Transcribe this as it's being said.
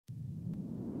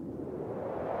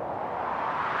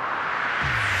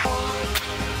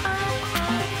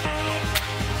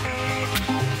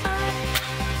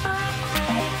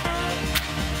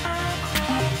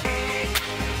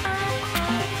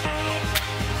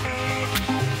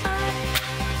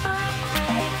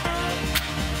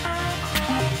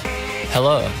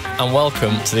Hello and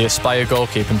welcome to the Aspire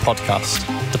Goalkeeping podcast,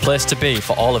 the place to be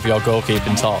for all of your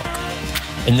goalkeeping talk.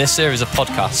 In this series of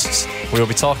podcasts, we will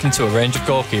be talking to a range of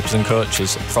goalkeepers and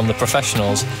coaches, from the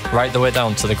professionals right the way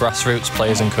down to the grassroots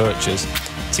players and coaches,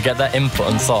 to get their input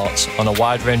and thoughts on a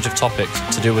wide range of topics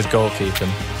to do with goalkeeping,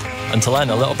 and to learn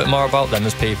a little bit more about them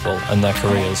as people and their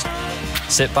careers.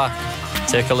 Sit back,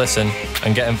 take a listen,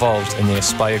 and get involved in the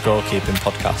Aspire Goalkeeping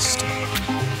podcast.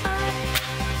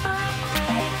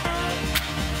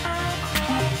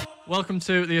 Welcome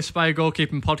to the Aspire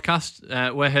Goalkeeping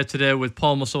podcast. We're here today with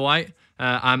Paul Musselwhite.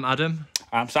 I'm Adam.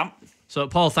 I'm Sam. So,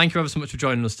 Paul, thank you ever so much for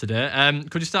joining us today.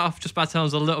 Could you start off just by telling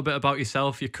us a little bit about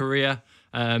yourself, your career,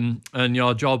 and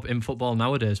your job in football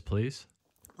nowadays, please?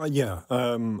 I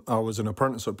was an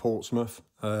apprentice at Portsmouth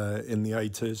in the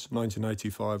 80s,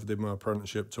 1985. I did my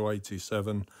apprenticeship to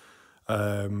 87.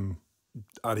 Had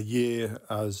a year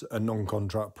as a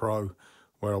non-contract pro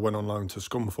where I went on loan to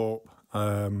Scunthorpe.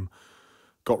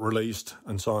 Got released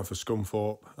and signed for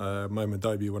Scunthorpe. Made my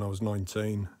debut when I was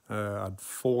 19. Had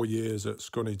 4 years at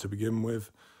Scunny to begin with.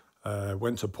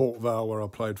 Went to Port Vale where I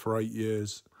played for 8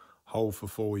 years. Hull for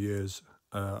 4 years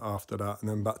after that, and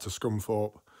then back to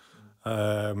Scunthorpe.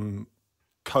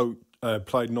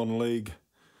 Played non-league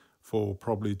for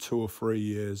probably 2 or 3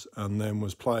 years, and then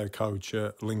was player coach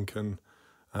at Lincoln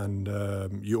and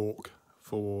York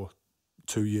for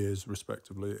 2 years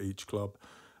respectively at each club.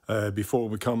 Before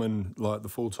becoming like the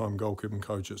full-time goalkeeping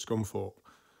coach at Scunthorpe.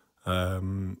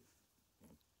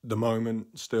 The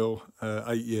moment, still,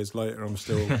 8 years later, I'm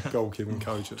still goalkeeping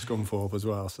coach at Scunthorpe as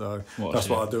well. So that's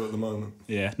what I do at the moment.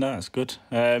 Yeah, no, that's good.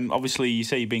 Obviously, you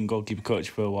say you've been goalkeeper coach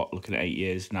for looking at 8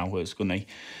 years now at Scunny.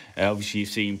 Obviously, you've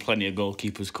seen plenty of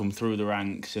goalkeepers come through the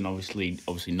ranks and obviously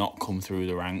not come through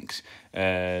the ranks.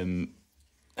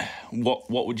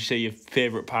 What would you say your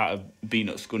favourite part of being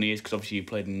at Scunny is? Because obviously you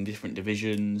played in different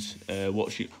divisions.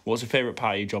 What's the favourite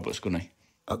part of your job at Scunny?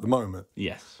 At the moment?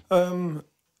 Yes.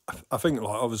 I think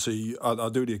obviously I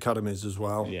do the academies as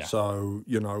well. Yeah. So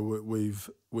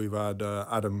we've had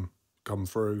Adam come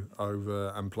through over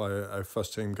and play a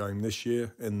first team game this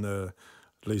year in the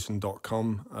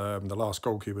Leeson.com. The last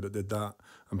goalkeeper that did that,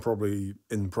 and probably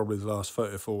the last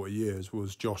 30 or 40 years,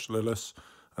 was Josh Lillis,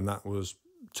 and that was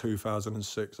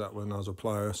 2006, that when I was a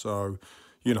player. So,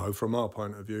 from our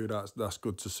point of view, that's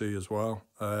good to see as well.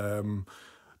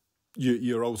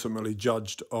 You're ultimately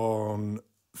judged on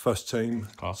first team.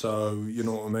 So, you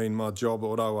know what I mean? My job,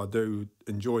 although I do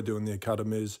enjoy doing the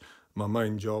academies, my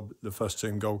main job, the first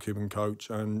team goalkeeping coach,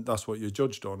 and that's what you're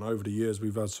judged on. Over the years,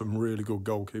 we've had some really good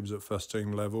goalkeepers at first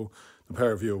team level. The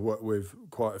pair of you have worked with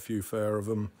quite a few fair of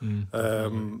them.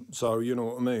 So, you know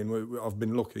what I mean? I've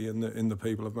been lucky in the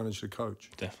people I've managed to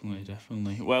coach.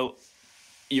 Definitely. Well,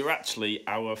 you're actually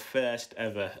our first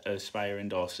ever Aspire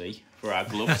endorsee for our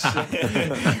gloves,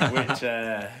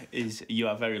 which you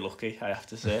are very lucky, I have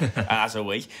to say, as are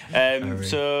we.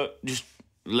 So just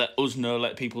let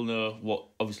people know what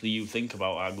obviously you think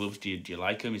about our gloves. Do you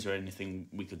like them? Is there anything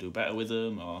we could do better with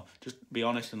them? Or just be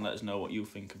honest and let us know what you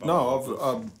think about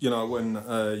them. No, when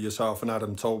yourself and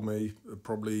Adam told me,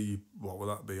 probably, what will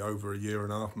that be, over a year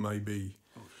and a half, maybe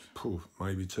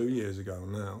 2 years ago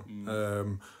now,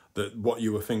 that what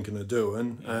you were thinking of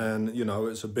doing, and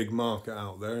it's a big market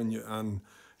out there, and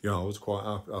I was quite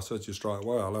happy. I said to you straight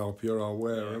away, I'll help you, I'll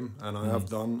wear them, and I have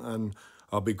done. And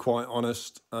I'll be quite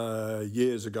honest,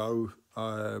 years ago,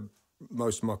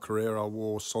 most of my career I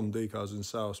wore Sondikos in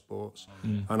South Sports,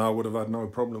 and I would have had no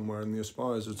problem wearing the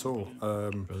Aspires at all.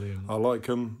 Brilliant. I like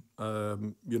them. I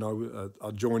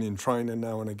join in training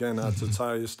now and again, I had to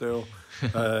tell you still,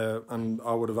 and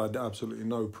I would have had absolutely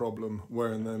no problem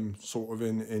wearing them sort of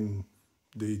in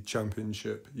the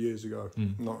championship years ago.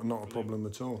 Not a problem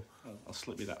at all. I'll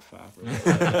slip you that far.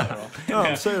 No,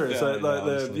 I'm serious.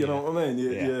 You know what I mean?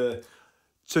 Yeah.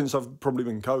 Since I've probably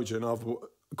been coaching,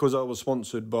 because I was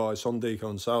sponsored by Sondiko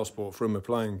and Southport through my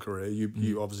playing career,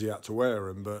 you obviously had to wear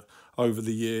them. But over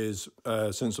the years,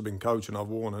 since I've been coaching, I've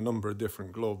worn a number of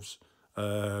different gloves.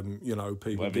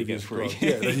 People give you free. Gloves.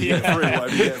 Yeah, you get free. Whatever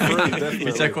you get free, definitely.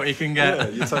 You take what you can get. Yeah,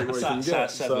 you take what you can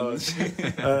get. Sevens.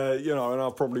 So, and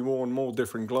I've probably worn more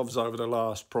different gloves over the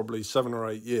last probably 7 or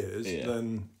 8 years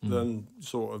than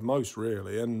sort of most,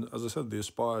 really. And as I said, the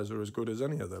Aspires are as good as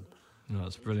any of them. No,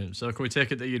 that's brilliant. So can we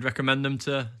take it that you'd recommend them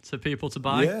to people to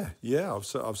buy? Yeah.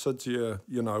 I've said to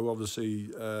you,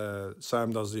 obviously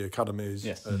Sam does the academies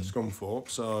at Scunthorpe,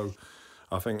 so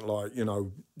I think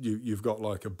you've got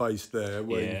like a base there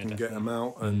where you can get them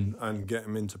out and get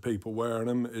them into people wearing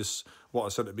them. It's what I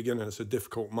said at the beginning. It's a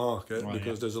difficult market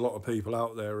because there's a lot of people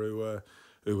out there who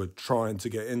are trying to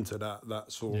get into that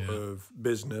sort of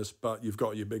business, but you've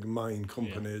got your big main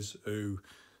companies who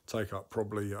take up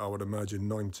probably, I would imagine,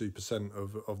 90%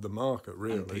 of the market,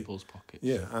 really. And people's pockets.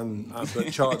 Yeah, and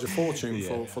but charge a fortune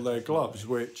for their gloves,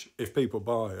 which if people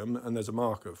buy them and there's a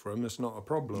market for them, it's not a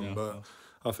problem. Yeah, but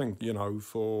I think, you know,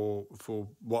 for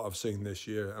what I've seen this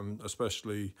year, and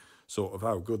especially sort of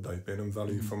how good they've been and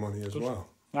value for money as well.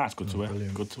 That's good to hear.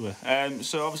 Brilliant. Good to hear.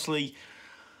 So obviously,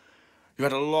 you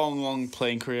had a long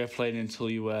playing career, playing until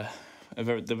you were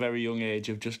the very young age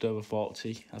of just over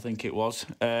 40, I think it was.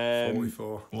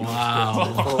 44.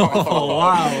 Wow. Oh,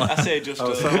 wow. I say just I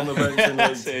was sat on the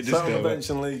bench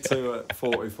in League 2 at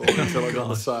 44 until I got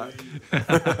the sack.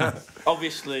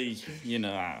 Obviously, you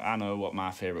know, I know what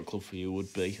my favourite club for you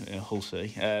would be, Hull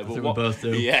City. I think we both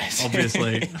do. Yes.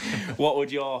 Obviously. What would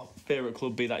your favourite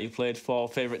club be that you played for?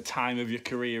 Favourite time of your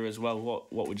career as well?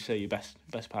 What would you say your best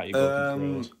part of your goalkeeping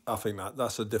career was? I think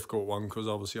that's a difficult one because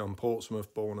obviously I'm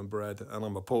Portsmouth born and bred, and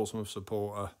I'm a Portsmouth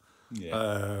supporter.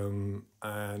 Yeah.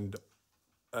 And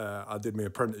I did my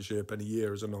apprenticeship in a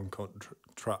year as a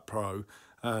non-contract pro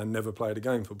and never played a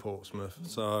game for Portsmouth.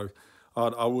 So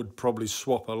I would probably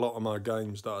swap a lot of my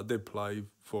games that I did play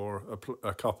for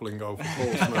a couple in goal for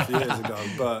Portsmouth years ago.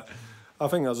 But I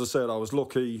think, as I said, I was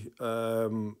lucky.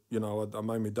 You know, I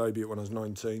made my debut when I was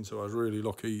 19, so I was really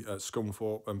lucky at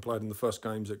Scunthorpe and played in the first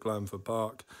games at Glanford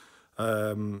Park.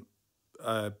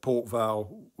 Port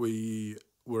Vale, we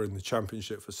were in the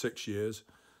Championship for 6 years,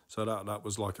 so that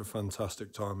was like a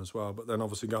fantastic time as well. But then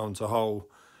obviously going to Hull,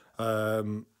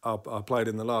 I played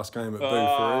in the last game at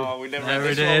Boothbury. Oh, we never There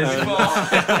had it this is. one before.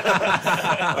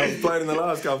 I played in the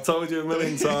last game. I've told you a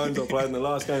million times. I played in the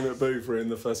last game at Boothbury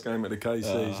and the first game at the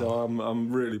KC. So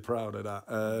I'm really proud of that.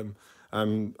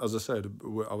 And as I said,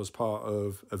 I was part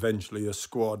of eventually a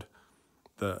squad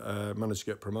that managed to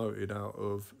get promoted out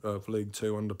of League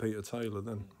 2 under Peter Taylor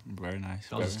then. Very nice.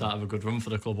 That was the start of a good run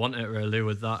for the club, wasn't it, really,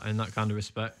 with that, in that kind of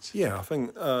respect? Yeah, I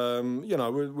think, you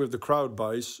know, with the crowd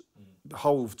base,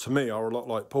 Hull, to me, are a lot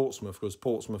like Portsmouth, because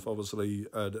Portsmouth obviously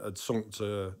had sunk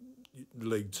to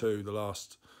League 2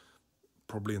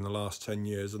 probably in the last 10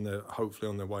 years, and they're hopefully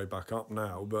on their way back up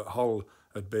now. But Hull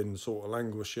had been sort of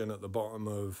languishing at the bottom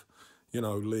of, you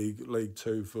know, League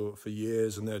 2 for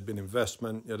years, and there had been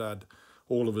investment.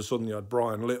 All of a sudden, you had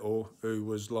Brian Little, who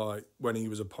was like, when he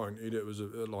was appointed, it was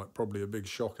like probably a big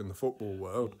shock in the football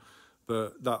world.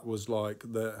 But that was like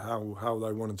how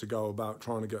they wanted to go about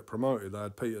trying to get promoted. They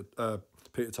had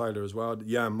Peter Taylor as well,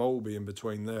 Jan Molby in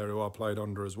between there, who I played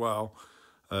under as well,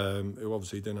 who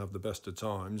obviously didn't have the best of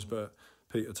times. But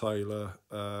Peter Taylor,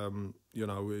 you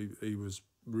know, he was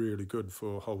really good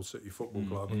for Hull City Football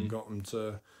Club and got them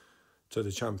to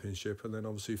the Championship, and then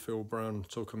obviously Phil Brown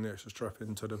took him the extra step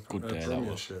into the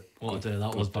Premiership. What a day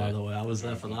that was, by the way. I was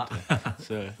there for that.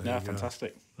 So, yeah,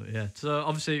 fantastic. But yeah, so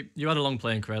obviously you had a long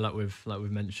playing career, like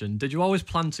we've mentioned. Did you always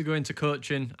plan to go into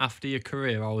coaching after your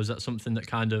career, or was that something that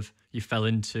kind of you fell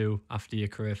into after your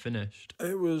career finished?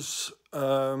 It was, I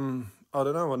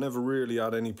don't know, I never really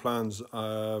had any plans.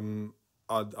 I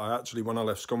actually, when I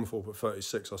left Scunthorpe at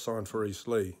 36, I signed for East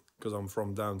Leigh, because I'm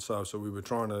from down south, so we were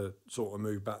trying to sort of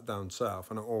move back down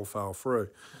south, and it all fell through.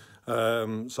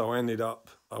 So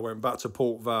I went back to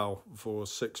Port Vale for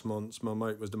 6 months. My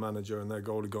mate was the manager, and their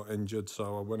goalie got injured,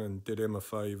 so I went and did him a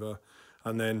favour,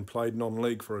 and then played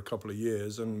non-league for a couple of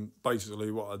years. And basically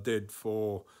what I did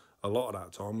for a lot of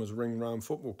that time was ring round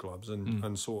football clubs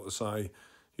and sort of say,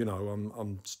 you know,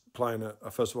 I'm playing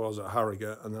at, first of all I was at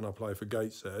Harrogate, and then I played for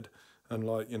Gateshead, and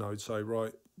like, you know, say,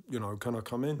 right, you know, can I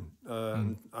come in?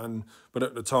 But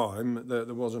at the time, there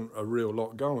wasn't a real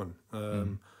lot going.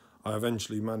 I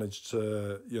eventually managed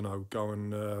to, you know, go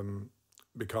and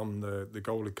become the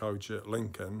goalie coach at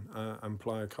Lincoln and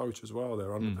play a coach as well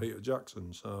there under Peter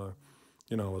Jackson. So,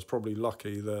 you know, I was probably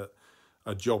lucky that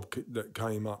a job that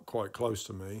came up quite close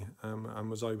to me and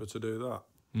was able to do that.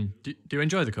 Do you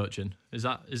enjoy the coaching? Is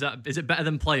it better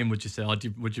than playing? Would you say? Or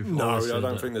would you? No, I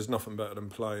don't think there's nothing better than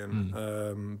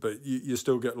playing. But you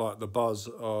still get like the buzz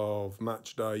of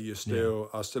match day. I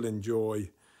still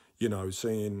enjoy, you know,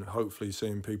 hopefully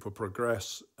seeing people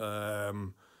progress.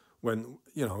 When,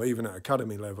 you know, even at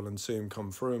academy level, and see them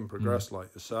come through and progress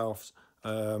like yourselves.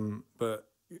 But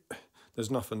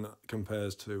there's nothing that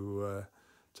compares to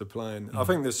playing. I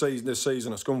think this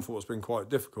season at Scunthorpe has been quite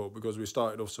difficult because we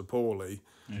started off so poorly,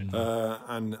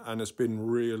 and it's been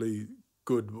really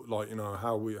good. Like, you know,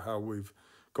 how we've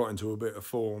got into a bit of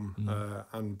form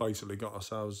and basically got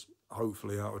ourselves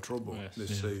hopefully out of trouble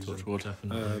this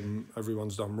season.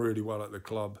 Everyone's done really well at the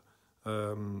club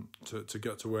to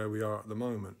get to where we are at the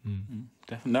moment.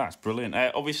 Definitely, that's brilliant.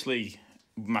 Obviously,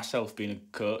 myself being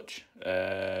a coach,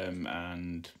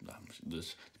 and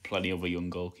there's plenty of other young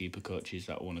goalkeeper coaches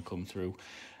that want to come through.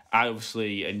 I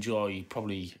obviously enjoy,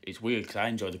 probably, it's weird because I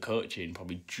enjoy the coaching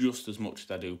probably just as much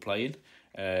as I do playing.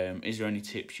 Is there any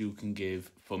tips you can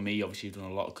give for me? Obviously, you've done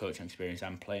a lot of coaching experience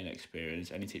and playing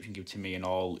experience. Any tips you can give to me and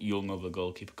all young other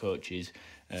goalkeeper coaches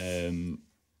on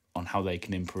how they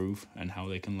can improve and how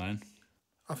they can learn?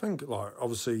 I think, like,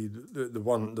 obviously,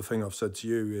 the thing I've said to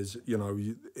you is,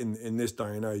 in this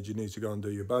day and age, you need to go and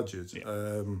do your badges.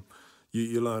 Yeah.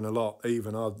 You learn a lot.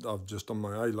 Even I've just done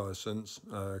my A licence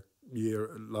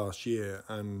last year,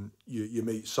 and you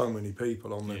meet so many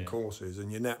people on them courses, and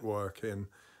you're networking.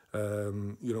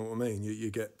 You know what I mean?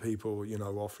 You get people,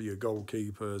 offer you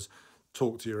goalkeepers,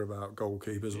 talk to you about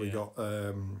goalkeepers. We got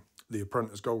the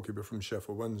apprentice goalkeeper from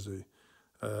Sheffield Wednesday,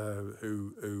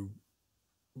 who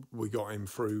we got him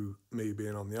through me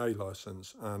being on the A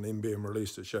licence and him being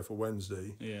released at Sheffield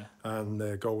Wednesday. Yeah. And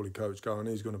their goalie coach going,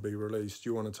 he's going to be released. Do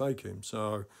you want to take him?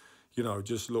 So,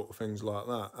 just little things like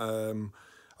that.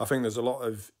 I think there's a lot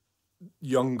of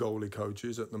young goalie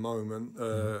coaches at the moment.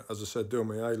 As I said, doing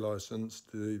my A licence,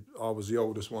 I was the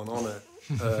oldest one on it.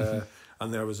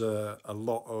 And there was a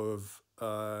lot of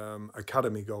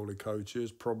academy goalie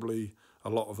coaches, probably a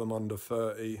lot of them under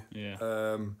 30.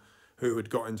 Yeah. Who had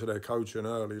got into their coaching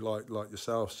early, like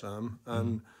yourself, Sam,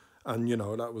 and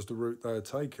that was the route they had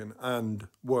taken, and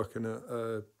working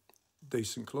at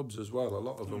decent clubs as well. A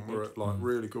lot of them were at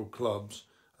really good clubs,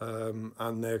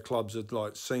 and their clubs had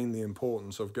seen the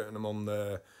importance of getting them on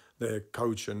their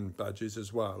coaching badges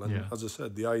as well. And as I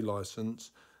said, the A licence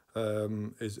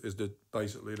is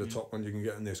basically the top one you can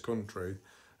get in this country,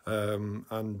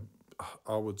 and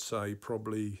I would say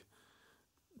probably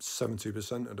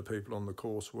 70% of the people on the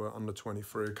course were under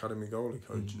 23 academy goalie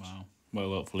coaches. Wow. Well,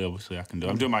 hopefully, obviously, I can do it.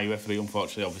 I'm doing my UFB,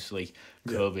 unfortunately. Obviously,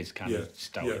 COVID's kind of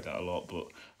stouted that a lot, but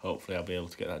hopefully I'll be able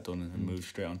to get that done and move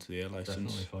straight onto the A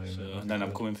licence. And then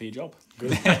I'm coming for your job.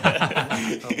 Good.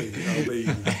 I'll be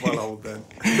well old then.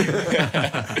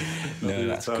 No,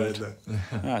 that's good. Then.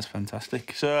 That's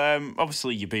fantastic. So,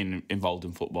 obviously, you've been involved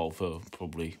in football for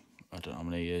probably, I don't know how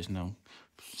many years now.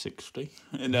 60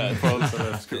 no, for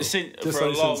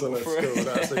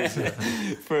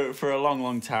a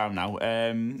long time now.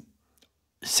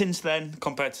 Since then,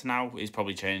 compared to now, it's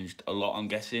probably changed a lot, I'm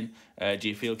guessing. Do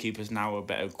you feel keepers now are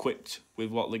better equipped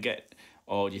with what they get,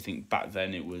 or do you think back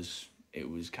then it was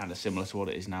kind of similar to what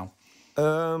it is now?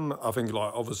 I think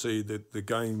obviously the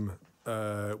game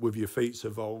with your feet's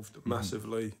evolved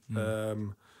massively.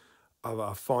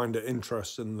 I find it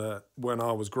interesting that when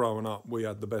I was growing up, we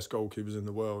had the best goalkeepers in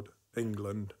the world,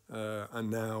 England,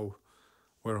 and now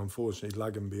we're unfortunately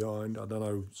lagging behind. I don't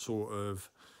know,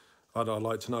 I'd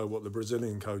like to know what the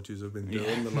Brazilian coaches have been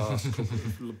doing the last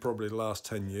probably the last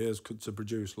 10 years to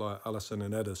produce like Alisson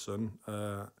and Ederson.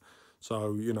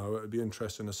 So, it'd be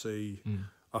interesting to see.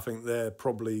 I think they're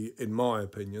probably, in my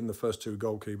opinion, the first two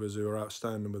goalkeepers who are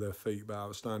outstanding with their feet, but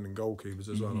outstanding goalkeepers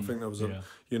as well. I think there was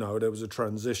there was a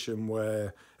transition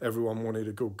where everyone wanted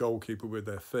a good goalkeeper with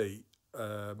their feet,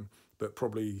 but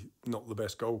probably not the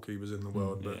best goalkeepers in the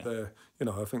world. But they're,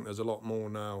 I think there's a lot more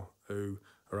now who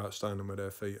are outstanding with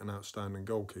their feet and outstanding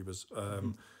goalkeepers.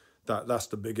 That's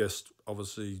the biggest,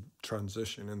 obviously,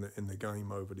 transition in the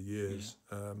game over the years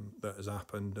that has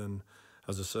happened. And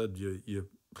as I said,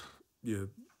 you're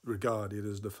regarded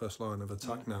as the first line of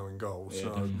attack now in goal. Yeah,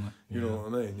 so you know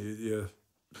what I mean. You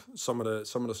some of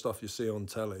the stuff you see on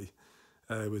telly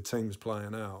with teams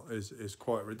playing out is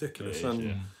quite ridiculous.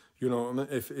 You know what I mean.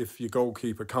 If your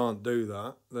goalkeeper can't do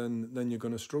that, then you're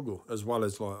going to struggle. As well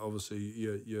as obviously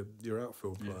your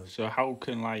outfield players. So how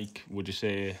can would you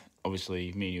say,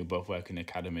 obviously me and you both work in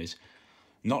academies,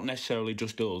 not necessarily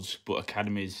just us, but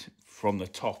academies from the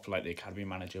top, like the academy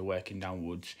manager working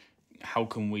downwards. How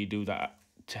can we do that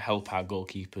to help our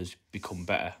goalkeepers become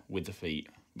better with the feet?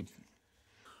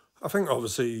 I think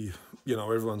obviously,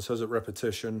 everyone says it,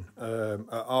 repetition. At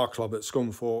our club at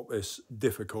Scunthorpe, it's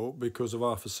difficult because of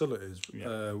our facilities.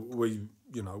 Yeah.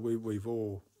 We've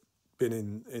all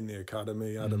been in the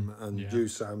academy, Adam and you,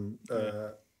 Sam,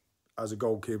 as a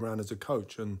goalkeeper and as a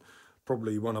coach, and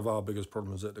probably one of our biggest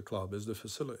problems at the club is the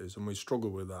facilities, and we struggle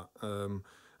with that.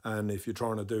 And if you're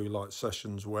trying to do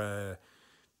sessions where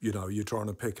you're trying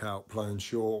to pick out playing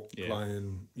short,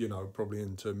 playing, probably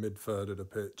into mid-third of the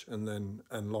pitch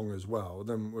and long as well,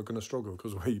 then we're going to struggle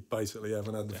because we basically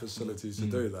haven't had the facilities to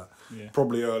do that. Yeah.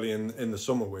 Probably early in the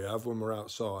summer we have when we're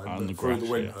outside, but through the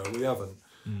winter we haven't.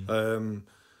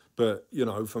 But,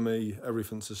 for me,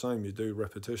 everything's the same. You do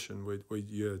repetition.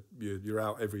 You're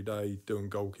out every day doing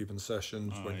goalkeeping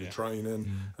sessions when you're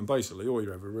training. And basically all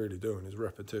you're ever really doing is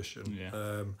repetition.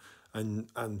 Yeah.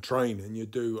 and training, you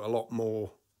do a lot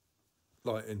more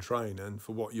like in training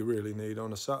for what you really need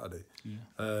on a Saturday.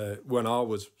 When I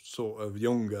was sort of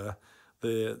younger,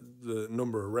 the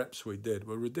number of reps we did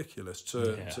were ridiculous.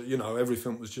 To you know,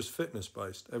 everything was just fitness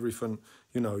based. Everything,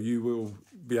 you know, you will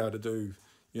be able to do,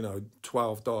 you know,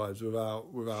 12 dives without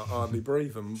hardly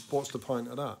breathing. What's the point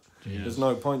of that? There's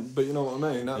no point. But you know what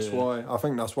I mean? That's why I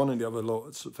think that's one of the other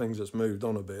lots of things that's moved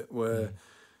on a bit, where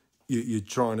you're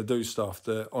trying to do stuff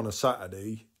that on a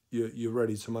Saturday you're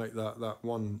ready to make that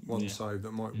one save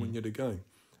that might win you the game,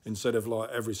 instead of like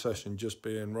every session just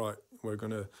being right, we're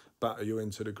going to batter you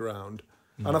into the ground.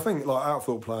 And I think like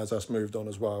outfield players, that's moved on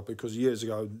as well, because years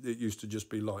ago it used to just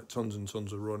be like tons and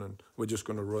tons of running. We're just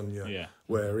going to run you.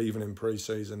 Where even in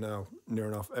pre-season now, near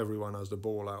enough everyone has the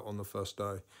ball out on the first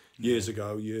day. Years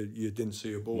ago, you didn't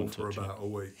see a ball for about a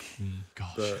week.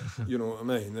 Gosh. But you know what I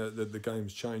mean? The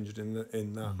game's changed in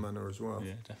that manner as well.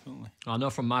 Yeah, definitely. I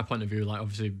know from my point of view, like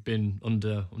obviously been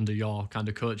under your kind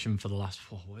of coaching for the last,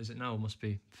 what is it now? It must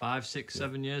be 5, 6,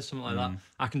 7 years, something like that.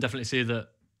 I can definitely see that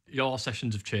your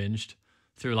sessions have changed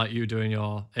through like you doing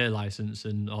your A licence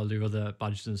and all your other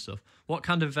badges and stuff. What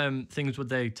kind of things would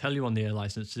they tell you on the A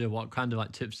licence to do? What kind of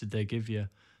like tips did they give you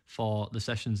for the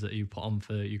sessions that you put on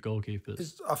for your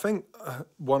goalkeepers? I think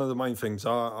one of the main things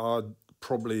I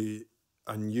probably,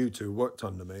 and you two worked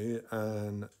under me,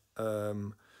 and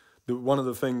one of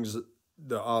the things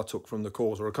that I took from the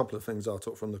course, or a couple of things I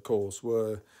took from the course,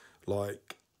 were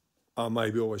like, I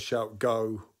maybe always shout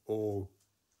go, or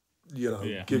you know,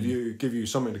 give you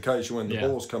some indication when the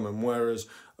ball's coming. Whereas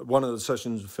one of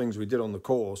the things we did on the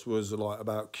course was like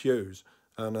about cues,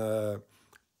 and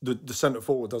the centre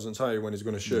forward doesn't tell you when he's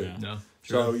going to shoot. No,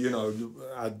 so you know,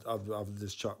 I've had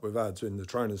this chat with ads in the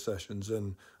training sessions,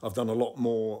 and I've done a lot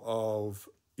more of,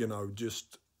 you know,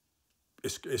 just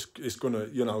it's gonna,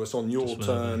 you know, it's on your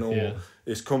turn, or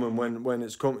it's coming when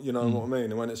it's coming. You know what I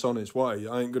mean? And when it's on its way,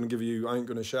 I ain't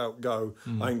gonna shout go.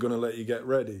 I ain't gonna let you get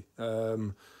ready.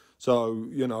 So,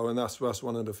 you know, and that's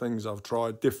one of the things I've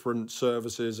tried. Different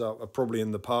services. I've probably in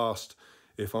the past,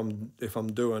 if I'm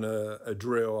doing a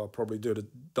drill, I'll probably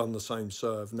done the same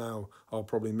serve. Now I'll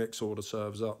probably mix all the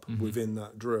serves up within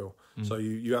that drill. So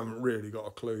you haven't really got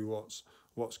a clue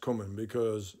what's coming,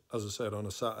 because, as I said, on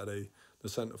a Saturday, the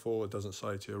centre forward doesn't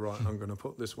say to you, right, I'm going to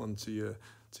put this one to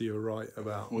your right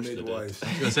about midway. I was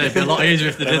going to say, it'd be a lot easier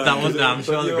if they did that, wouldn't it? I'm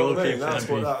sure the goalkeeper.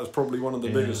 That was probably one of the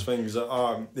biggest things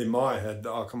that in my head,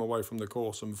 that I come away from the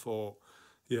course and thought,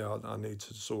 I need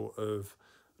to sort of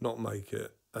not make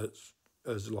it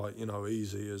as like, you know,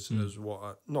 easy as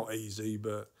not easy,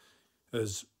 but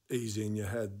as easy in your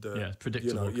head.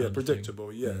 Predictable. You know,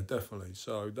 predictable. Definitely.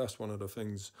 So that's one of the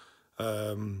things.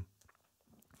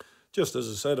 Just as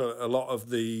I said, a lot of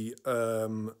the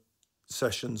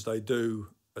sessions they do,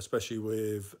 especially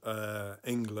with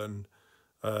England,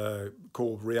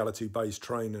 called reality-based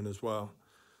training as well.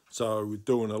 So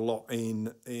doing a lot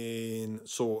in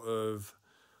sort of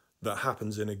that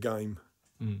happens in a game,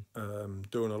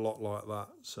 doing a lot like that.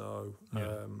 So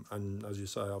and as you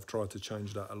say, I've tried to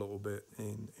change that a little bit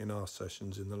in our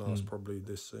sessions in the last probably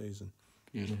this season.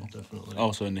 Beautiful. Definitely.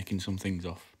 Also nicking some things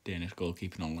off Danish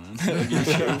Goalkeeping online.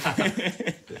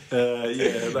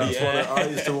 That's what I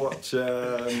used to watch.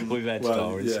 We've had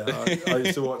stories. I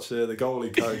used to watch the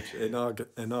goalie coach in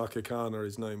Arkakana,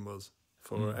 his name was,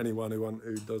 for anyone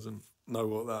who doesn't know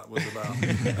what that was about.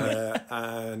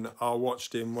 And I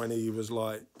watched him when he was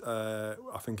like, I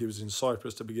think he was in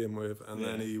Cyprus to begin with, and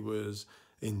then he was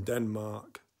in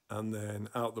Denmark, and then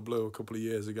out the blue a couple of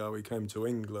years ago he came to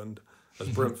England as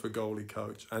Brentford goalie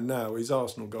coach, and now he's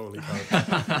Arsenal goalie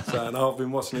coach. So, and I've been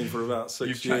watching him for about 6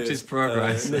 years. You've tracked his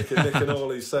progress. Nicking all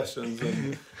these sessions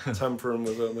and tampering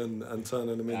with them and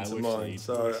turning them into mine.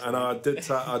 So, and I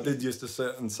did used to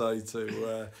sit and say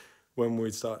to when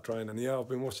we'd start training, I've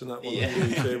been watching that one on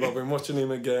YouTube. I've been watching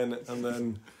him again, and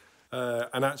then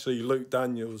and actually Luke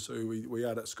Daniels, who we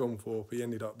had at Scunthorpe, he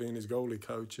ended up being his goalie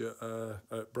coach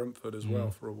at Brentford as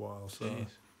well for a while. So. Jeez.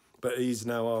 But he's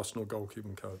now Arsenal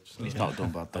goalkeeping coach. So. He's not done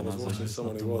bad then, I was watching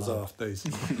someone who was half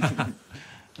decent.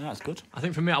 That's good. I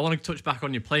think for me, I want to touch back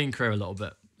on your playing career a little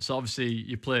bit. So obviously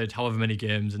you played however many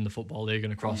games in the Football League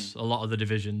and across a lot of the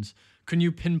divisions. Can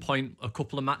you pinpoint a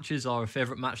couple of matches or a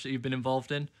favourite match that you've been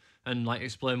involved in? And like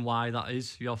explain why that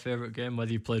is your favourite game,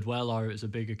 whether you played well or it's a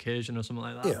big occasion or something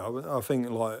like that? Yeah, I think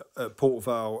like at Port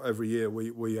Vale every year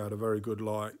we had a very good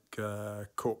like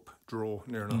cup draw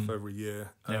near enough every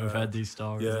year. Yeah, we've heard these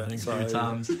stories I think a few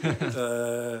times.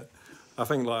 I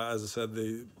think, like as I said,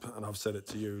 and I've said it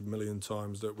to you a million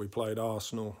times, that we played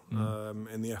Arsenal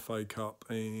in the FA Cup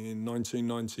in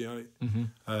 1998,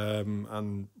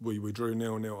 and we drew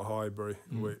 0-0 at Highbury,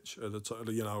 which at the time,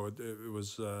 it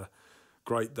was a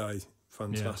great day.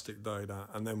 Fantastic day that,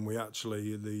 and then we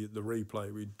actually the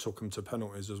replay, we took them to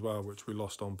penalties as well, which we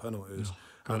lost on penalties.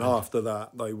 And after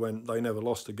that, they never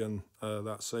lost again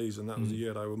that season. That was the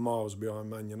year they were miles behind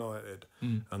Man United,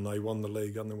 and they won the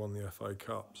league and they won the FA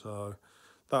Cup. So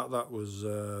that was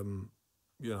when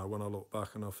I look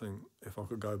back, and I think if I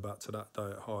could go back to that day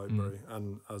at Highbury,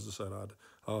 and as I said, I had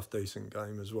a half decent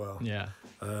game as well. Yeah.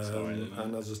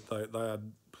 And as I say, they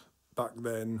had. Back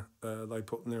then, they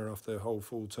put near off their whole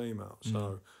full team out,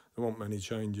 so there weren't many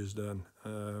changes then.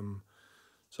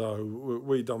 So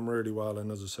we done really well,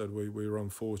 and as I said, we were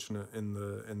unfortunate in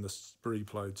the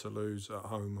replay to lose at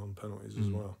home on penalties as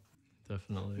well.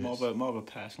 Definitely. More of a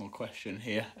personal question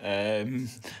here.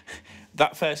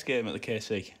 That first game at the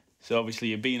KC. So obviously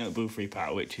you've been at Boothry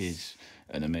Park, which is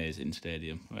an amazing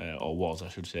stadium, or was, I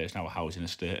should say. It's now a housing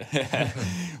estate.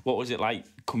 What was it like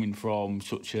coming from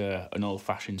such an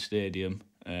old-fashioned stadium,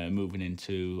 moving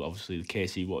into obviously the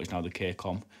KC, what is now the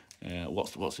KCOM?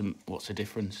 What's the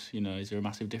difference? Is there a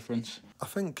massive difference? I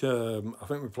think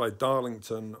we played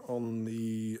Darlington on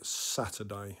the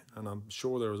Saturday, and I'm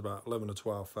sure there was about 11 or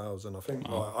 12,000. I think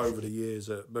over the years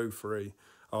at Boothry,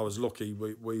 I was lucky.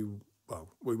 We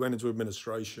went into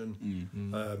administration.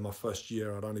 My first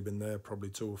year, I'd only been there probably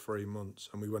 2 or 3 months,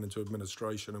 and we went into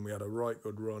administration, and we had a right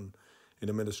good run in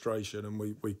administration, and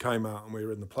we came out and we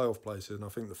were in the playoff places. And I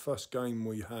think the first game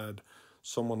we had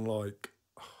someone like,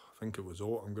 I think it was,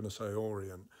 I'm going to say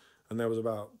Orient, and there was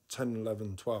about 10,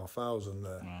 11, 12,000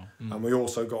 there. Wow. And we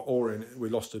also got Orient, we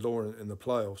lost to Orient in the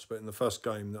playoffs, but in the first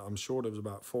game, I'm sure there was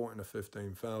about 14 or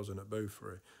 15,000 at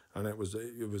Boothry, and it was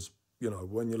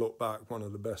when you look back, one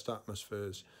of the best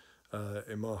atmospheres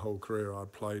in my whole career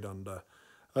I'd played under.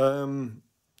 I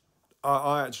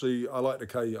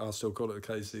like I still call it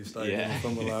the KC Stadium if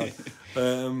I'm allowed.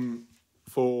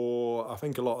 For I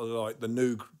think a lot of like the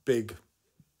new big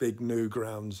new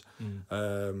grounds,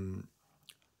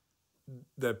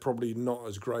 they're probably not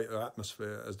as great an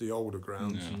atmosphere as the older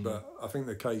grounds, but I think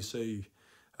the KC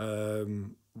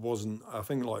wasn't. I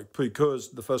think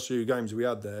because the first few games we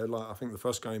had there, I think the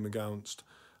first game against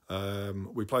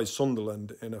we played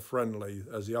Sunderland in a friendly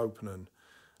as the opening,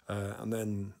 and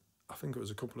then I think it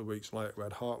was a couple of weeks later we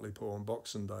had Hartlepool on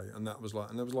Boxing Day, and there was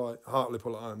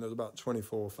Hartlepool at home. There was about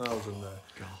 24,000 there.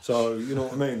 Gosh. So you know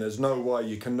what I mean. There's no way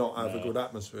you cannot have a good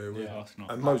atmosphere.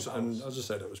 And as I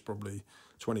said, it was probably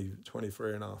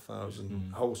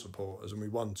 23,500 whole supporters, and we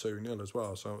won 2-0 as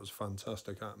well. So it was a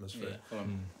fantastic atmosphere.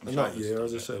 And that year,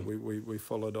 as I said, we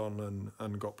followed on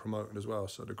and got promoted as well.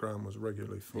 So the ground was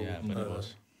regularly full. Yeah, it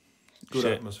was. Good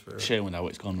atmosphere. Shame with how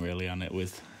it's gone, really, and it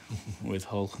with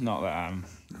Hull. Not that I'm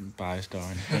biased or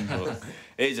anything, but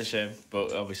it is a shame.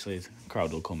 But obviously, the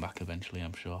crowd will come back eventually,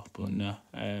 I'm sure. But no.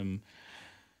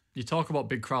 You talk about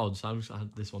big crowds. I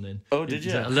had this one in. Oh, did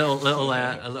you? A little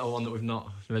one that we've not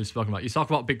really spoken about. You talk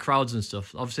about big crowds and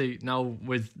stuff. Obviously, now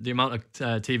with the amount of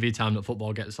TV time that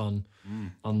football gets on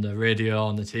the radio,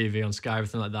 on the TV, on Sky,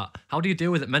 everything like that, how do you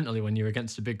deal with it mentally when you're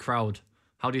against a big crowd?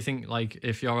 How do you think,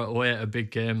 if you're away at a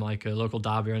big game, like a local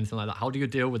derby or anything like that, how do you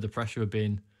deal with the pressure of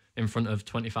being in front of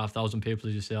 25,000 people,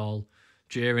 as you say, all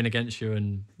jeering against you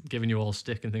and giving you all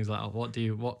stick and things like that? What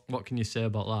can you say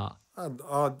about that?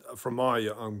 From my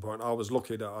own point, I was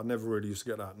lucky that I never really used to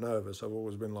get that nervous. I've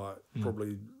always been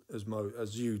probably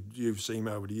as you've seen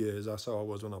me over the years. That's how I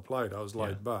was when I played. I was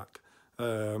laid back,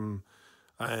 and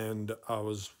I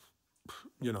was,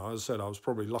 as I said, I was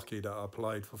probably lucky that I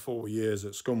played for 4 years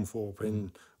at Scunthorpe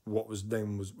in what was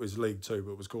then was League Two,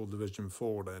 but was called Division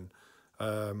 4 then,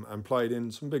 and played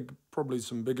in some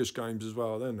biggish games as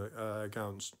well. Then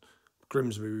against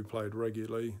Grimsby, we played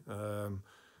regularly.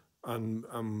 And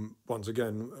once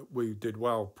again, we did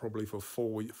well probably for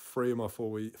 3 of my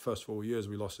first 4 years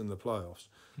we lost in the playoffs.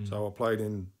 So I played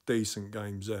in decent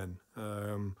games then.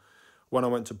 When I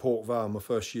went to Port Vale, my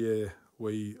first year,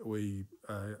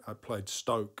 I played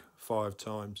Stoke 5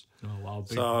 times. Oh, wow.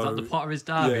 So, is that the Potteries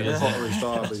Derby? Yeah, the Potteries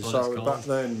Derby. So back called.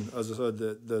 then, as I said,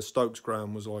 the Stokes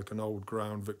ground was like an old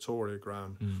ground, Victoria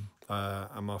ground.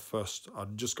 And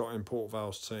I'd just got in Port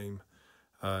Vale's team.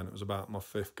 And it was about my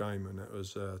 5th game, and it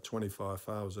was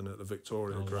 25,000 at the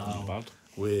Victoria ground. Wow.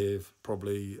 With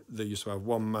they used to have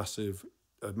a massive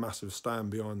stand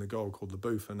behind the goal called the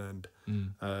Boothing End.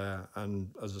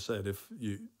 And as I said, if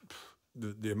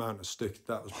the amount of stick,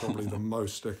 that was probably the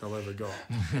most stick I've ever got.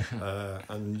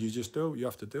 And you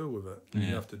have to deal with it. Yeah.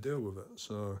 You have to deal with it.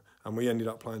 So, and we ended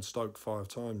up playing Stoke 5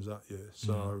 times that year.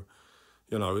 So.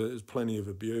 you know, there's plenty of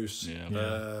abuse.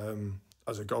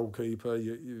 As a goalkeeper,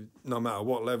 you no matter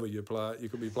what level you play at, you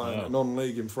could be playing at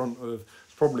non-league in front of,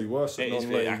 it's probably worse at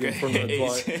non-league, in front of,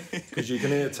 like, because you can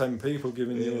hear 10 people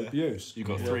giving you abuse. You've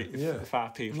got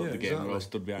 5 people at the game who are all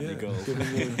stood behind your goal.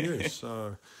 Giving you abuse.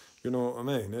 So, you know what I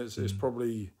mean? It's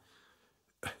probably,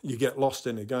 you get lost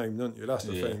in a game, don't you? That's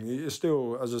the thing. You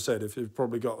still, as I said, if you've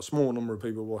probably got a small number of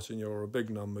people watching you or a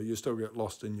big number, you still get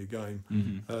lost in your game.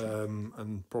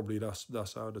 And probably that's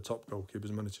how the top goalkeepers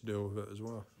manage to deal with it as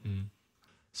well.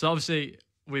 So obviously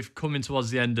we've come in towards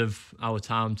the end of our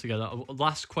time together.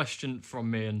 Last question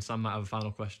from me, and Sam might have a final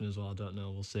question as well. I don't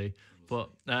know. We'll see.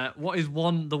 But what is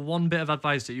the one bit of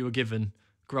advice that you were given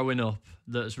growing up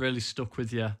that's really stuck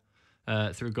with you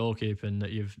through goalkeeping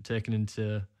that you've taken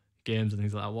into games and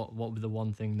things like that? What would be the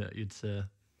one thing that you'd say?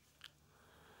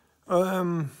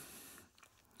 I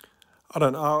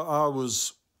don't know.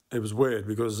 It was weird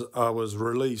because I was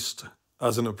released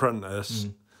as an apprentice.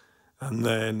 And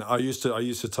then I used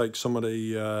to take some of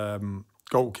the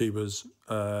goalkeepers,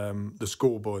 the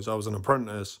schoolboys. I was an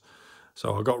apprentice,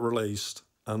 so I got released.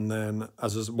 And then,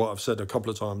 as is what I've said a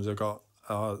couple of times,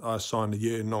 I signed a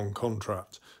year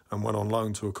non-contract and went on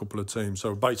loan to a couple of teams.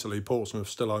 So basically, Portsmouth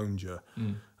still owned you.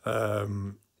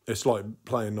 It's like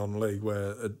playing non-league,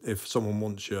 where if someone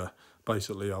wants you,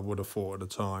 basically, I would have thought at the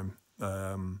time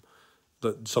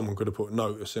that someone could have put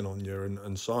notice in on you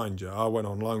and signed you. I went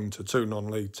on loan to 2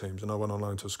 non-league teams, and I went on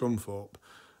loan to Scunthorpe.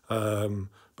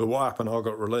 But what happened? I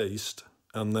got released,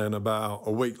 and then about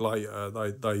a week later,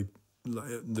 the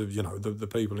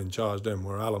people in charge then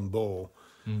were Alan Ball,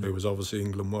 who was obviously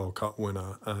England World Cup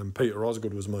winner, and Peter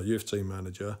Osgood was my youth team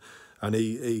manager, and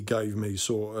he gave me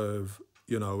sort of,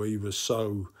 you know, he was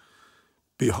so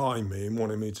behind me and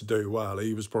wanted me to do well.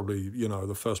 He was probably, you know,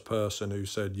 the first person who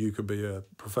said you could be a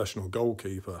professional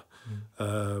goalkeeper.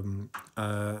 And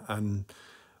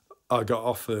I got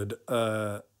offered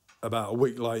about a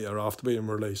week later, after being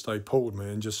released, they pulled me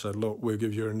and just said, look, we'll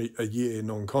give you a year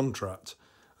non-contract.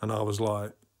 And I was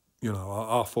like, you know,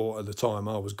 I thought at the time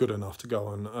I was good enough to go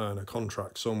and earn a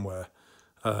contract somewhere.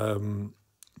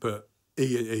 But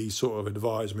he sort of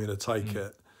advised me to take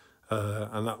it.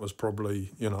 And that was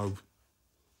probably, you know,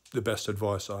 the best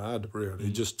advice I had,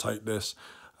 really. Just take this,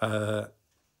 and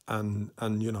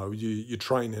you know, you're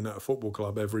training at a football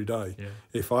club every day.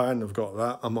 If I hadn't have got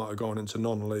that, I might have gone into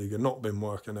non-league and not been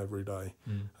working every day.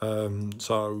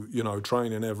 So, you know,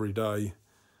 training every day,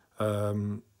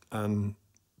 and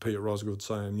Peter Osgood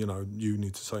saying, you know, you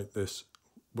need to take this,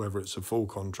 whether it's a full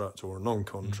contract or a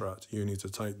non-contract, you need to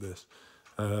take this.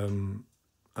 And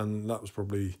that was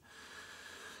probably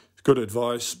good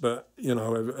advice, but, you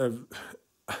know,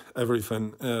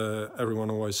 everything, everyone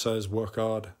always says, work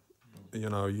hard. You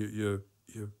know, your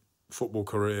football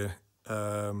career,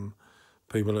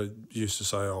 people used to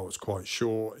say, oh, it's quite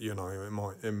short, you know,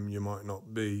 you might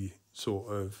not be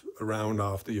sort of around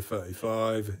after you're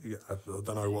 35. I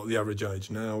don't know what the average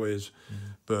age now is,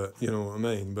 but you know what I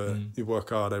mean. But you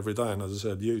work hard every day, and as I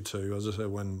said, you too, as I said,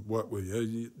 when work with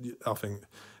you, I think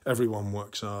everyone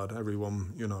works hard.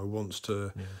 Everyone, you know, wants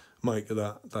to make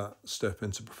that step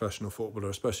into professional footballer,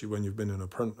 especially when you've been an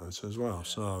apprentice as well.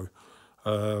 So,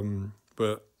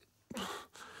 but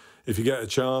if you get a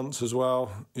chance as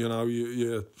well, you know,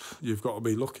 you've got to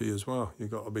be lucky as well. You've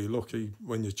got to be lucky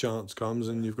when your chance comes,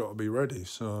 and you've got to be ready.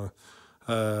 So,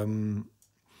 I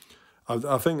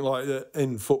think like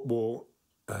in football,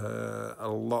 a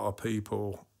lot of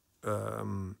people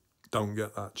don't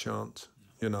get that chance.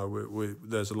 You know,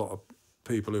 there's a lot of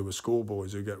people who were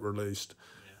schoolboys who get released.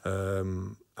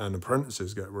 And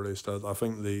apprentices get released. I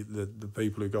think the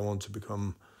people who go on to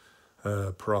become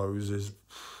pros is,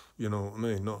 you know what I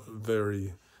mean, not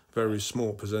very, very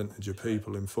small percentage of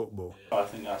people in football. I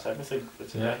think that's everything for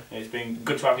today. It's been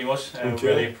good to have you, Mus.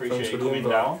 Really appreciate you coming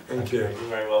down. Thank you. You're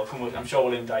very welcome. I'm sure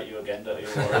we'll indict you again, don't you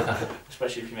worry,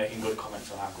 especially if you're making good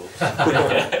comments on our gloves.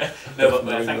 No, but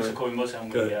thanks for coming, Mus,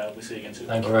 and we'll see you again soon.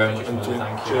 Thank you very much.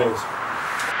 Thank you. Cheers.